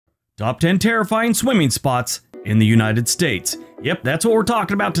Top 10 terrifying swimming spots in the United States. Yep, that's what we're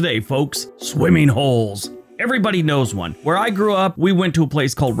talking about today, folks. Swimming holes. Everybody knows one. Where I grew up, we went to a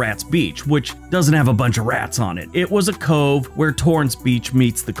place called Rats Beach, which doesn't have a bunch of rats on it. It was a cove where Torrance Beach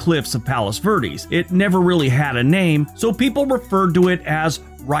meets the cliffs of Palos Verdes. It never really had a name, so people referred to it as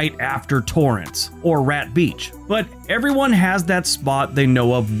right after Torrance, or Rat Beach. But everyone has that spot they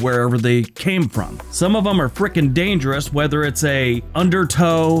know of wherever they came from. Some of them are freaking dangerous, whether it's a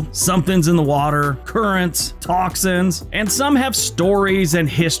undertow, something's in the water, currents, toxins, and some have stories and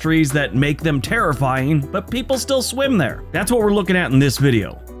histories that make them terrifying, but people still swim there. That's what we're looking at in this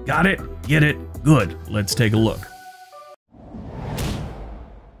video. Got it? Get it? Good. Let's take a look.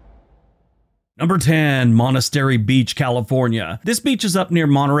 Number 10, Monastery Beach, California. This beach is up near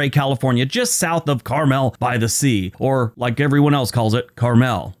Monterey, California, just south of Carmel by the Sea, or like everyone else calls it,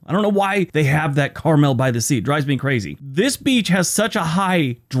 Carmel. I don't know why they have that Carmel by the Sea. It drives me crazy. This beach has such a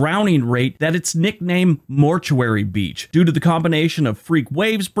high drowning rate that it's nicknamed Mortuary Beach due to the combination of freak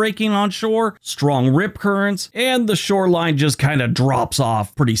waves breaking on shore, strong rip currents, and the shoreline just kind of drops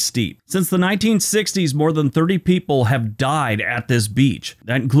off pretty steep. Since the 1960s, more than 30 people have died at this beach.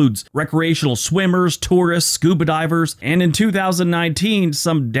 That includes recreational swimmers, tourists, scuba divers, and in 2019,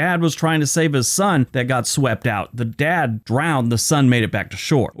 some dad was trying to save his son that got swept out. The dad drowned, the son made it back to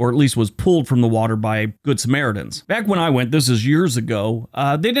shore, or at least was pulled from the water by Good Samaritans. Back when I went, this is years ago,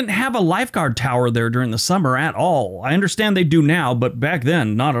 they didn't have a lifeguard tower there during the summer at all. I understand they do now, but back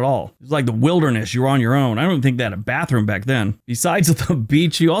then, not at all. It was like the wilderness, you were on your own. I don't think they had a bathroom back then. Besides the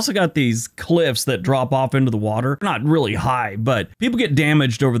beach, you also got these cliffs that drop off into the water. Not really high, but people get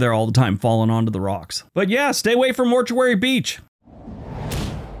damaged over there all the time, falling onto the rocks. But yeah, stay away from Mortuary Beach.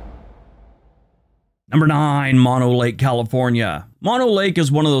 Number 9, Mono Lake, California. Mono Lake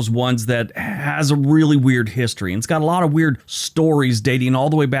is one of those ones that has a really weird history, and it's got a lot of weird stories dating all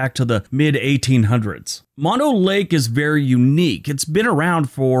the way back to the mid-1800s. Mono Lake is very unique. It's been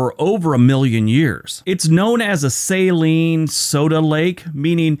around for over 1 million years. It's known as a saline soda lake,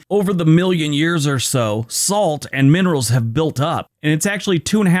 meaning over the 1 million years or so, salt and minerals have built up, and it's actually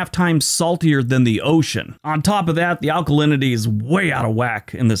 2.5 times saltier than the ocean. On top of that, the alkalinity is way out of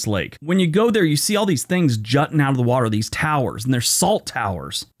whack in this lake. When you go there, you see all these things jutting out of the water, these towers, and they're salt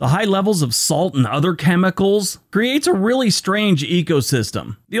towers. The high levels of salt and other chemicals creates a really strange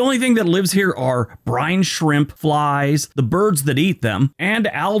ecosystem. The only thing that lives here are brine shrimp, flies, the birds that eat them, and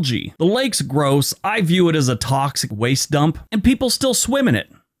algae. The lake's gross. I view it as a toxic waste dump, and people still swim in it.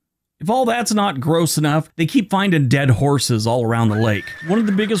 If all that's not gross enough, they keep finding dead horses all around the lake. One of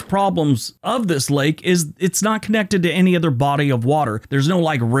the biggest problems of this lake is it's not connected to any other body of water. There's no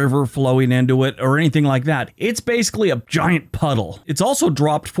like river flowing into it or anything like that. It's basically a giant puddle. It's also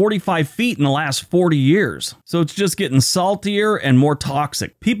dropped 45 feet in the last 40 years. So it's just getting saltier and more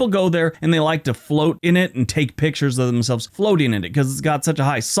toxic. People go there and they like to float in it and take pictures of themselves floating in it because it's got such a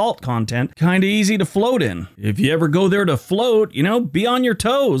high salt content, kind of easy to float in. If you ever go there to float, you know, be on your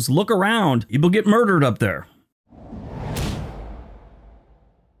toes, look around. People get murdered up there.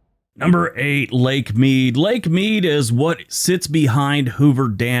 Number 8, Lake Mead. Lake Mead is what sits behind Hoover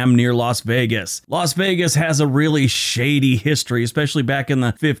Dam near Las Vegas. Las Vegas has a really shady history, especially back in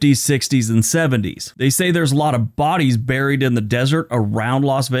the 50s, 60s, and 70s. They say there's a lot of bodies buried in the desert around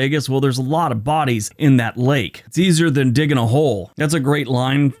Las Vegas. Well, there's a lot of bodies in that lake. It's easier than digging a hole. That's a great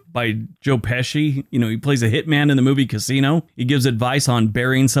line by Joe Pesci. You know, he plays a hitman in the movie Casino. He gives advice on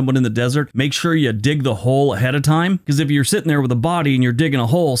burying someone in the desert. Make sure you dig the hole ahead of time, because if you're sitting there with a body and you're digging a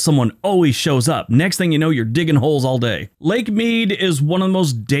hole, someone always shows up. Next thing you know, you're digging holes all day. Lake Mead is one of the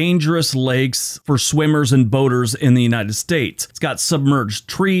most dangerous lakes for swimmers and boaters in the United States. It's got submerged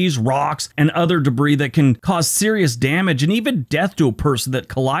trees, rocks, and other debris that can cause serious damage and even death to a person that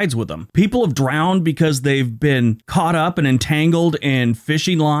collides with them. People have drowned because they've been caught up and entangled in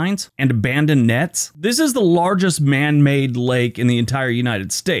fishing lines and abandoned nets. This is the largest man-made lake in the entire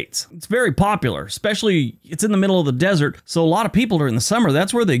United States. It's very popular, especially it's in the middle of the desert, so a lot of people during the summer,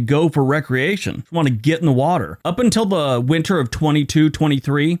 that's where they go for recreation, want to get in the water. Up until the winter of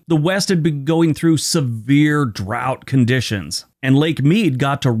 22-23, the West had been going through severe drought conditions, and Lake Mead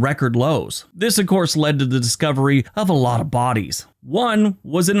got to record lows. This, of course, led to the discovery of a lot of bodies. One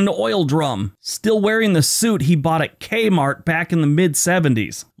was in an oil drum, still wearing the suit he bought at Kmart back in the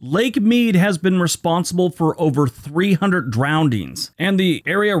mid-70s. Lake Mead has been responsible for over 300 drownings, and the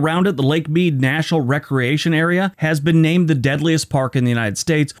area around it, the Lake Mead National Recreation Area, has been named the deadliest park in the United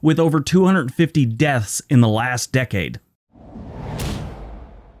States with over 250 deaths in the last decade.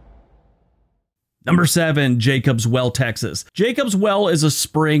 Number 7, Jacob's Well, Texas. Jacob's Well is a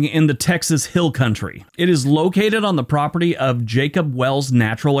spring in the Texas Hill Country. It is located on the property of Jacob Wells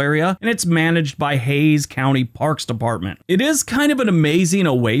Natural Area, and it's managed by Hays County Parks Department. It is kind of an amazing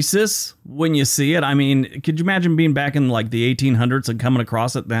oasis when you see it. I mean, could you imagine being back in like the 1800s and coming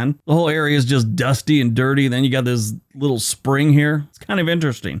across it then? The whole area is just dusty and dirty. Then you got this little spring here. It's kind of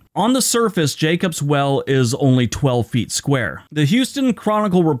interesting. On the surface, Jacob's Well is only 12 feet square. The Houston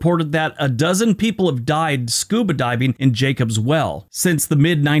Chronicle reported that a dozen people have died scuba diving in Jacob's Well since the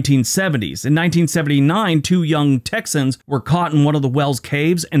mid-1970s. In 1979, 2 young Texans were caught in one of the well's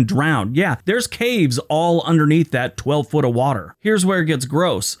caves and drowned. Yeah, there's caves all underneath that 12 foot of water. Here's where it gets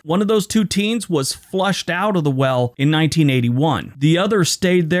gross. One of those 2 teens was flushed out of the well in 1981. The other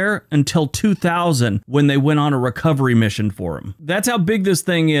stayed there until 2000 when they went on a recovery mission for him. That's how big this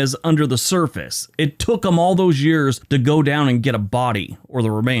thing is under the surface. It took them all those years to go down and get a body, or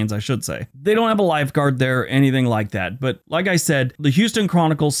the remains, I should say. They don't have a lifeguard there, anything like that. But like I said, the Houston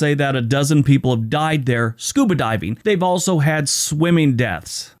Chronicle say that a dozen people have died there scuba diving. They've also had swimming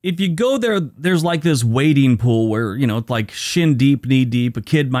deaths. If you go there, there's like this wading pool where, you know, it's like shin deep, knee deep. A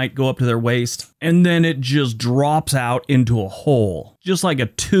kid might go up to their waist, and then it just drops out into a hole, just like a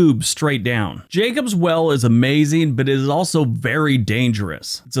tube straight down. Jacob's Well is amazing, but it is also very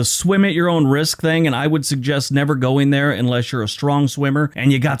dangerous. It's a swim at your own risk thing, and I would suggest never going there unless you're a strong swimmer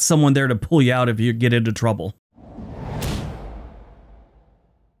and you got someone there to pull you out if you get into trouble.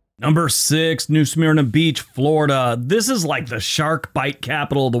 Number 6, New Smyrna Beach, Florida. This is like the shark bite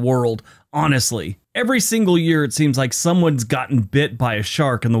capital of the world, honestly. Every single year, it seems like someone's gotten bit by a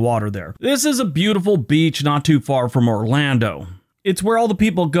shark in the water there. This is a beautiful beach not too far from Orlando. It's where all the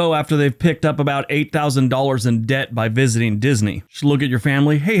people go after they've picked up about $8,000 in debt by visiting Disney. You should look at your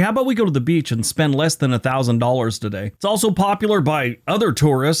family. Hey, how about we go to the beach and spend less than $1,000 today? It's also popular by other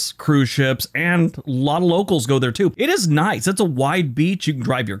tourists, cruise ships, and a lot of locals go there too. It is nice. It's a wide beach. You can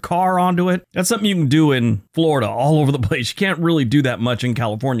drive your car onto it. That's something you can do in Florida, all over the place. You can't really do that much in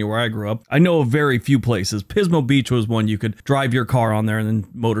California where I grew up. I know of very few places. Pismo Beach was one you could drive your car on there, and then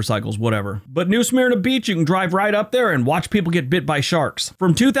motorcycles, whatever. But New Smyrna Beach, you can drive right up there and watch people get bit by sharks.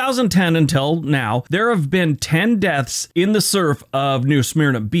 From 2010 until now, there have been 10 deaths in the surf of New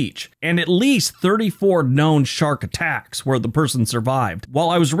Smyrna Beach, and at least 34 known shark attacks where the person survived. While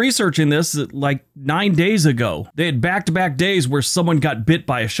I was researching this, like 9 days ago, they had back-to-back days where someone got bit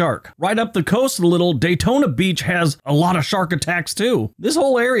by a shark. Right up the coast a little, Daytona Beach has a lot of shark attacks too. This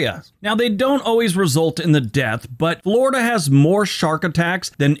whole area. Now, they don't always result in the death, but Florida has more shark attacks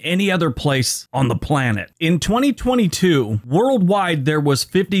than any other place on the planet. In 2022, worldwide, there was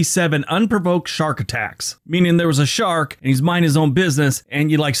 57 unprovoked shark attacks, meaning there was a shark and he's minding his own business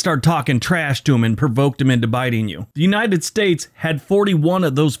and you like start talking trash to him and provoked him into biting you. The United States had 41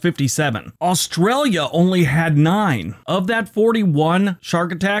 of those 57. Australia only had 9. Of that 41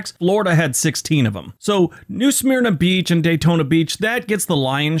 shark attacks, Florida had 16 of them. So New Smyrna Beach and Daytona Beach, that gets the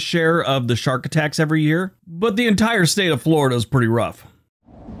lion's share of the shark attacks every year, but the entire state of Florida is pretty rough.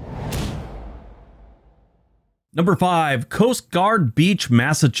 Number 5, Coast Guard Beach,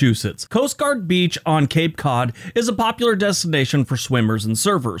 Massachusetts. Coast Guard Beach on Cape Cod is a popular destination for swimmers and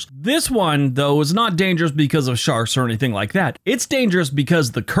surfers. This one, though, is not dangerous because of sharks or anything like that. It's dangerous because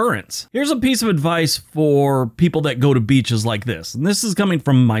of the currents. Here's a piece of advice for people that go to beaches like this, and this is coming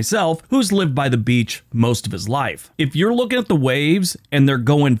from myself, who's lived by the beach most of his life. If you're looking at the waves and they're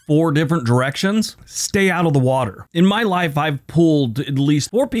going 4 different directions, stay out of the water. In my life, I've pulled at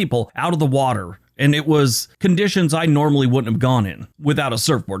least 4 people out of the water, and it was conditions I normally wouldn't have gone in without a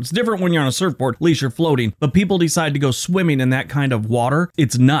surfboard. It's different when you're on a surfboard, at least you're floating, but people decide to go swimming in that kind of water.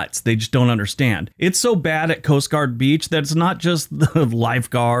 It's nuts. They just don't understand. It's so bad at Coast Guard Beach that it's not just the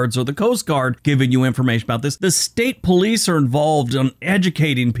lifeguards or the Coast Guard giving you information about this. The state police are involved in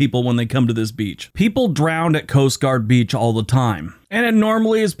educating people when they come to this beach. People drown at Coast Guard Beach all the time. And it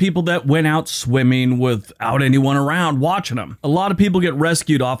normally is people that went out swimming without anyone around watching them. A lot of people get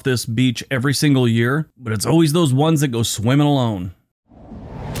rescued off this beach every single year, but it's always those ones that go swimming alone.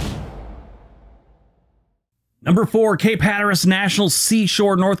 Number 4, Cape Hatteras National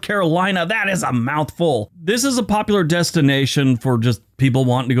Seashore, North Carolina. That is a mouthful. This is a popular destination for just people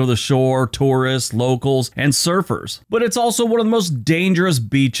wanting to go to the shore, tourists, locals, and surfers. But it's also one of the most dangerous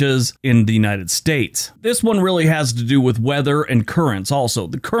beaches in the United States. This one really has to do with weather and currents also.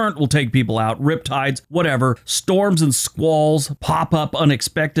 The current will take people out, riptides, whatever. Storms and squalls pop up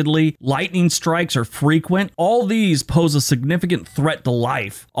unexpectedly. Lightning strikes are frequent. All these pose a significant threat to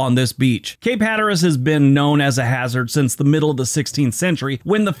life on this beach. Cape Hatteras has been known as a hazard since the middle of the 16th century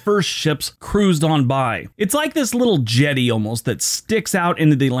when the first ships cruised on by. It's like this little jetty almost that sticks out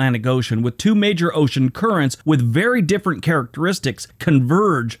into the Atlantic Ocean, with two major ocean currents with very different characteristics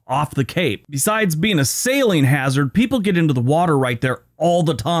converge off the cape. Besides being a sailing hazard, people get into the water right there all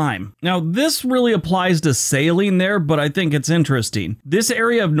the time. Now, this really applies to sailing there, but I think it's interesting. This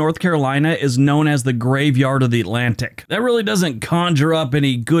area of North Carolina is known as the graveyard of the Atlantic. That really doesn't conjure up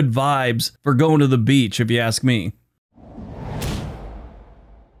any good vibes for going to the beach, if you ask me.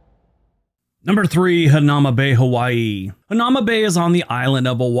 Number 3, Hanauma Bay, Hawaii. Hanauma Bay is on the island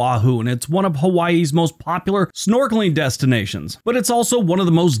of Oahu, and it's one of Hawaii's most popular snorkeling destinations, but it's also one of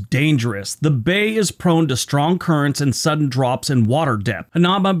the most dangerous. The bay is prone to strong currents and sudden drops in water depth.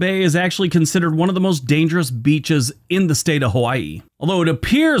 Hanauma Bay is actually considered one of the most dangerous beaches in the state of Hawaii. Although it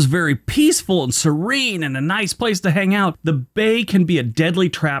appears very peaceful and serene and a nice place to hang out, the bay can be a deadly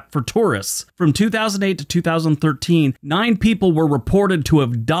trap for tourists. From 2008 to 2013, 9 people were reported to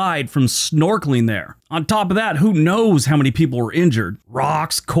have died from snorkeling there. On top of that, who knows how many people were injured?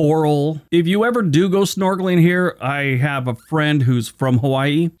 Rocks, coral. If you ever do go snorkeling here, I have a friend who's from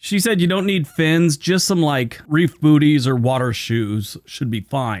Hawaii. She said you don't need fins, just some like reef booties or water shoes should be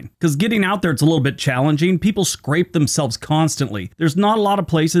fine. Because getting out there, it's a little bit challenging. People scrape themselves constantly. There's not a lot of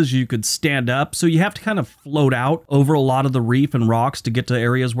places you could stand up, so you have to kind of float out over a lot of the reef and rocks to get to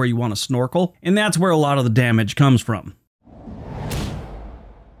areas where you want to snorkel. And that's where a lot of the damage comes from.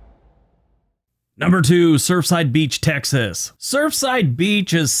 Number 2, Surfside Beach, Texas. Surfside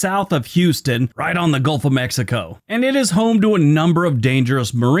Beach is south of Houston, right on the Gulf of Mexico, and it is home to a number of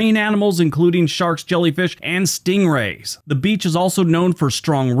dangerous marine animals, including sharks, jellyfish, and stingrays. The beach is also known for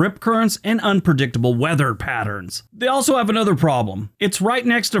strong rip currents and unpredictable weather patterns. They also have another problem. It's right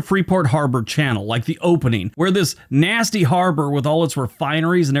next to Freeport Harbor Channel, like the opening, where this nasty harbor with all its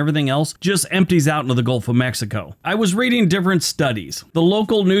refineries and everything else just empties out into the Gulf of Mexico. I was reading different studies. The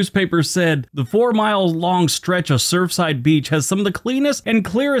local newspaper said the 4-mile-long stretch of Surfside Beach has some of the cleanest and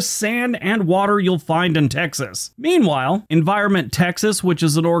clearest sand and water you'll find in Texas. Meanwhile, Environment Texas, which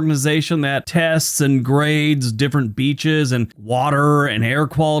is an organization that tests and grades different beaches and water and air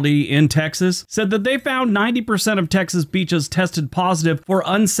quality in Texas, said that they found 90% of Texas beaches tested positive for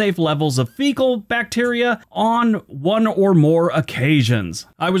unsafe levels of fecal bacteria on one or more occasions.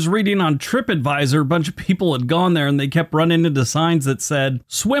 I was reading on TripAdvisor, a bunch of people had gone there and they kept running into signs that said,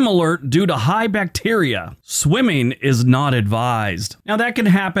 "Swim alert due to high bacteria. Swimming is not advised." Now that can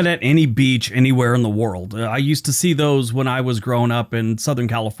happen at any beach anywhere in the world. I used to see those when I was growing up in Southern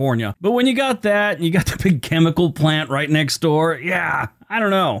California. But when you got that, and you got the big chemical plant right next door, yeah, I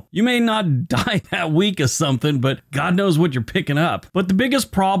don't know. You may not die that week of something, but God knows what you're picking up. But the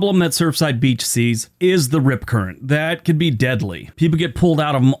biggest problem that Surfside Beach sees is the rip current. That could be deadly. People get pulled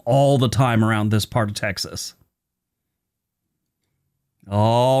out of them all the time around this part of Texas.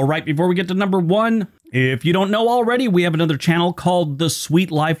 All right, before we get to number 1, if you don't know already, we have another channel called The Sweet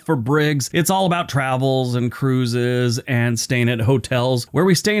Life for Briggs. It's all about travels and cruises and staying at hotels where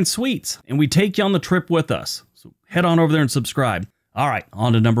we stay in suites, and we take you on the trip with us. So head on over there and subscribe. All right,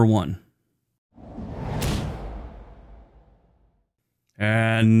 on to number 1.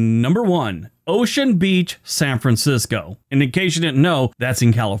 And number 1, Ocean Beach, San Francisco. And in case you didn't know, that's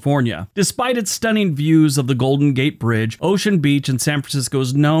in California. Despite its stunning views of the Golden Gate Bridge, Ocean Beach in San Francisco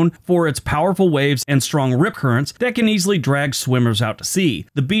is known for its powerful waves and strong rip currents that can easily drag swimmers out to sea.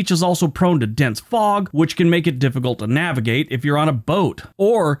 The beach is also prone to dense fog, which can make it difficult to navigate if you're on a boat,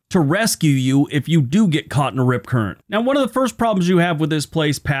 or to rescue you if you do get caught in a rip current. Now, one of the first problems you have with this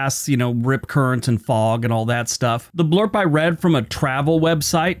place past, rip currents and fog and all that stuff, the blurb I read from a travel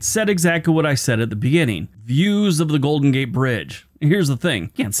website said exactly what I said at the beginning. Views of the Golden Gate Bridge. Here's the thing.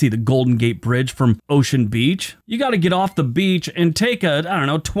 You can't see the Golden Gate Bridge from Ocean Beach. You got to get off the beach and take a,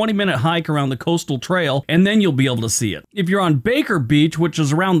 20-minute hike around the coastal trail, and then you'll be able to see it. If you're on Baker Beach, which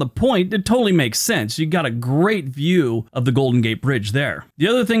is around the point, it totally makes sense. You got a great view of the Golden Gate Bridge there. The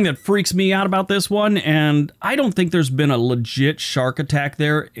other thing that freaks me out about this one, and I don't think there's been a legit shark attack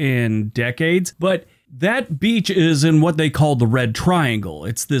there in decades, but that beach is in what they call the Red Triangle.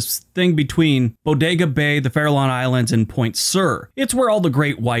 It's this thing between Bodega Bay, the Farallon Islands, and Point Sur. It's where all the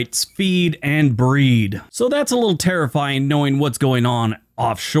great whites feed and breed. So that's a little terrifying knowing what's going on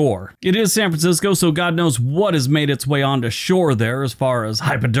offshore. It is San Francisco, so God knows what has made its way onto shore there as far as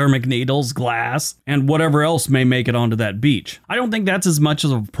hypodermic needles, glass, and whatever else may make it onto that beach. I don't think that's as much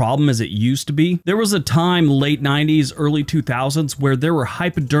of a problem as it used to be. There was a time, late 90s, early 2000s, where there were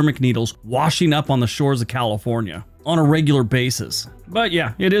hypodermic needles washing up on the shores of California on a regular basis. But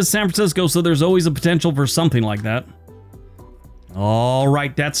yeah, it is San Francisco, so there's always a potential for something like that. All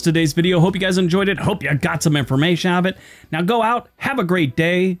right, that's today's video. Hope you guys enjoyed it. Hope you got some information out of it. Now go out, have a great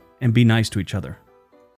day, and be nice to each other.